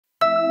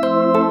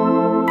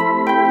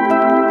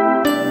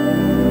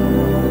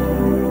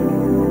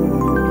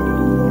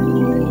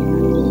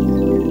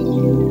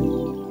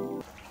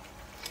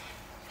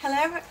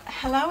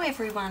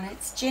everyone,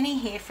 it's Jenny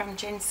here from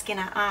Jen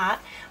Skinner Art.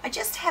 I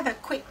just have a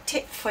quick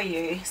tip for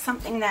you,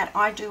 something that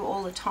I do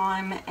all the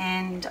time,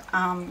 and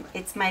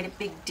it's made a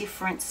big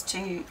difference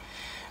to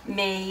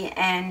me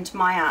and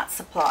my art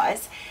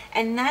supplies,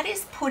 and that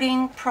is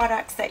putting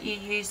products that you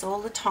use all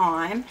the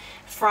time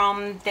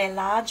from their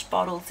large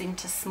bottles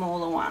into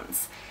smaller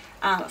ones.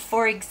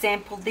 For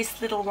example,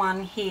 this little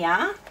one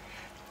here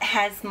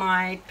has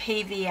my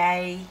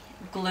PVA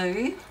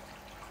glue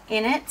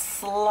in it,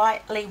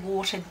 slightly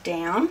watered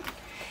down.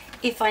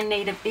 If I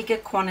need a bigger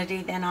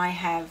quantity, then I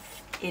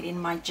have it in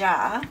my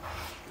jar.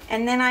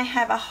 And then I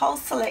have a whole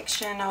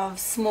selection of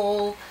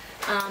small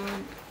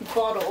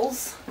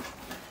bottles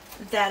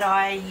that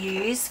I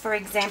use. For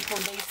example,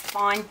 these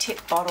fine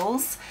tip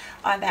bottles,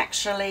 I've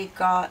actually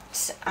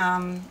got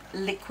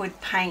liquid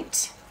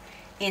paint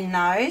in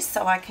those,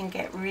 so I can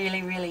get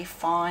really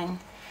fine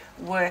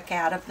work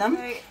out of them.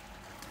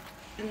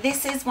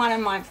 This is one of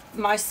my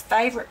most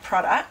favorite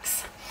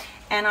products,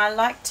 and I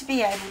like to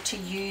be able to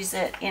use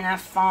it in a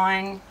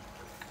fine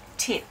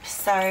tip.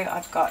 So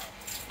I've got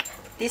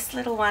this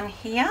little one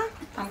here.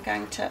 I'm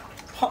going to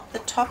pop the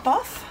top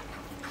off.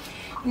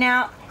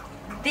 Now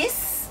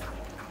this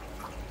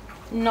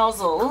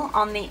nozzle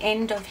on the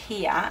end of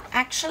here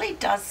actually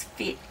does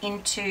fit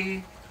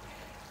into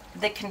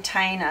the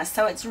container,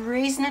 so it's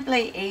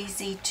reasonably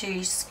easy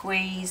to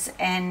squeeze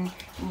and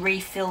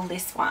refill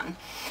this one.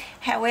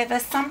 However,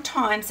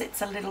 sometimes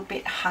it's a little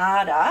bit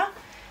harder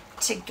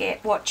to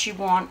get what you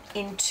want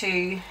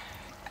into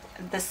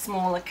the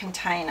smaller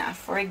container.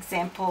 For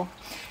example,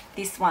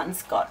 this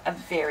one's got a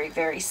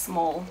very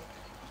small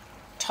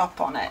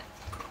top on it.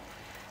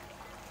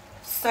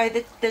 So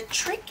the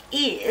trick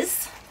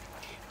is,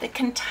 the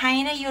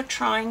container you're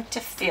trying to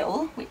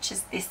fill, which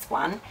is this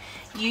one,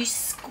 you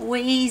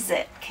squeeze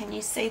it. Can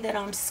you see that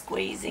I'm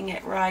squeezing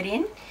it right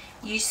in?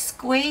 You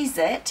squeeze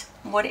it,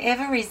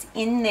 whatever is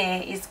in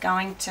there is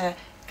going to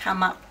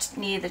come up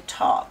near the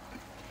top.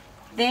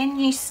 Then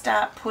you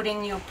start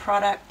putting your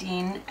product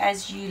in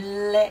as you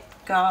let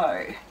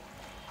go.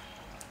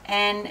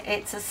 And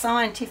it's a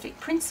scientific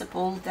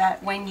principle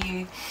that when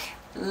you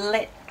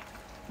let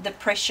the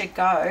pressure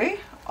go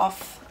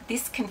off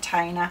this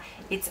container,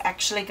 it's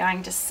actually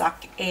going to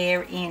suck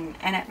air in,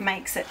 and it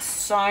makes it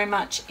so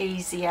much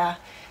easier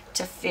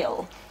to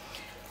fill.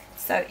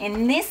 So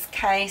in this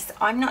case,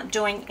 I'm not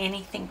doing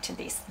anything to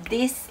this.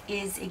 This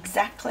is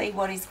exactly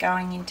what is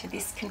going into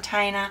this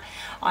container.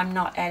 I'm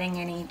not adding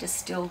any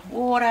distilled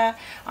water.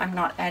 I'm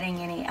not adding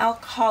any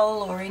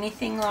alcohol or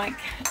anything like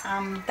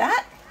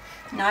that.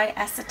 No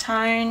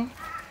acetone.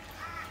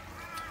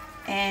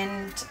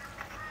 And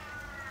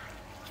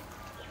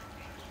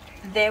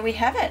there we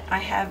have it. I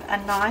have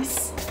a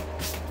nice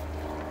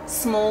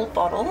small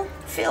bottle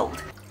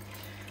filled.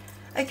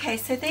 Okay,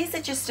 so these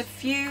are just a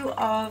few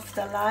of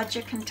the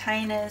larger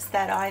containers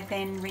that I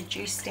then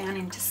reduced down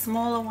into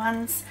smaller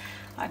ones.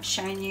 I've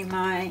shown you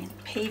my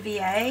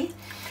PVA,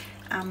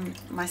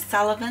 my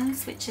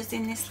Sullivan's, which is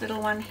in this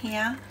little one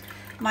here.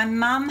 My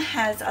mum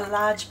has a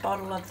large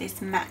bottle of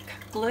this MAC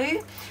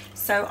glue,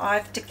 so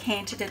I've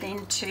decanted it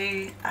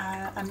into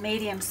a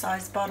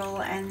medium-sized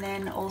bottle and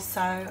then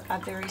also a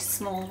very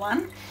small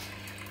one.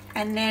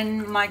 And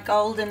then my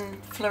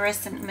golden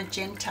fluorescent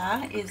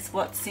magenta is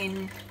what's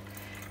in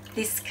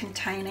this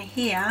container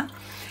here.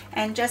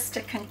 And just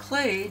to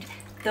conclude,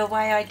 the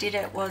way I did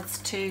it was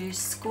to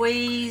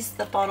squeeze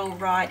the bottle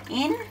right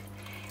in,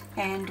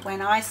 and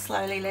when I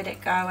slowly let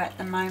it go, at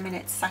the moment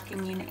it's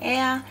sucking in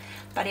air,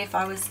 but if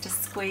I was to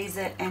squeeze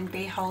it and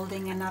be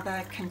holding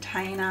another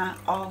container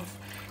of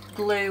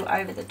glue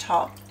over the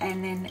top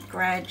and then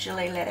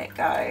gradually let it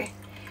go,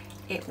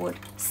 it would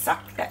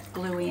suck that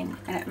glue in,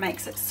 and it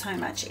makes it so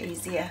much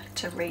easier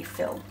to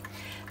refill.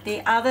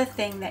 The other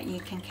thing that you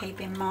can keep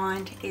in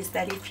mind is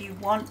that if you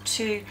want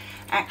to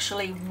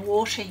actually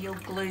water your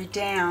glue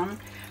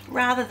down,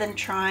 rather than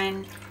try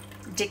and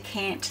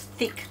decant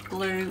thick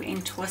glue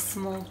into a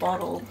small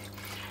bottle,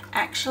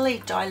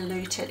 actually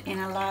dilute it in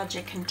a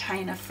larger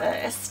container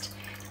first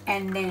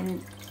and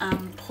then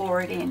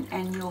pour it in,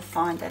 and you'll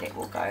find that it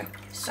will go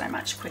so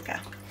much quicker.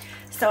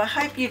 So I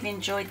hope you've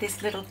enjoyed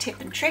this little tip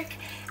and trick,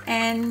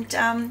 and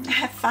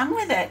have fun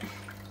with it.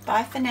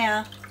 Bye for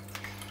now.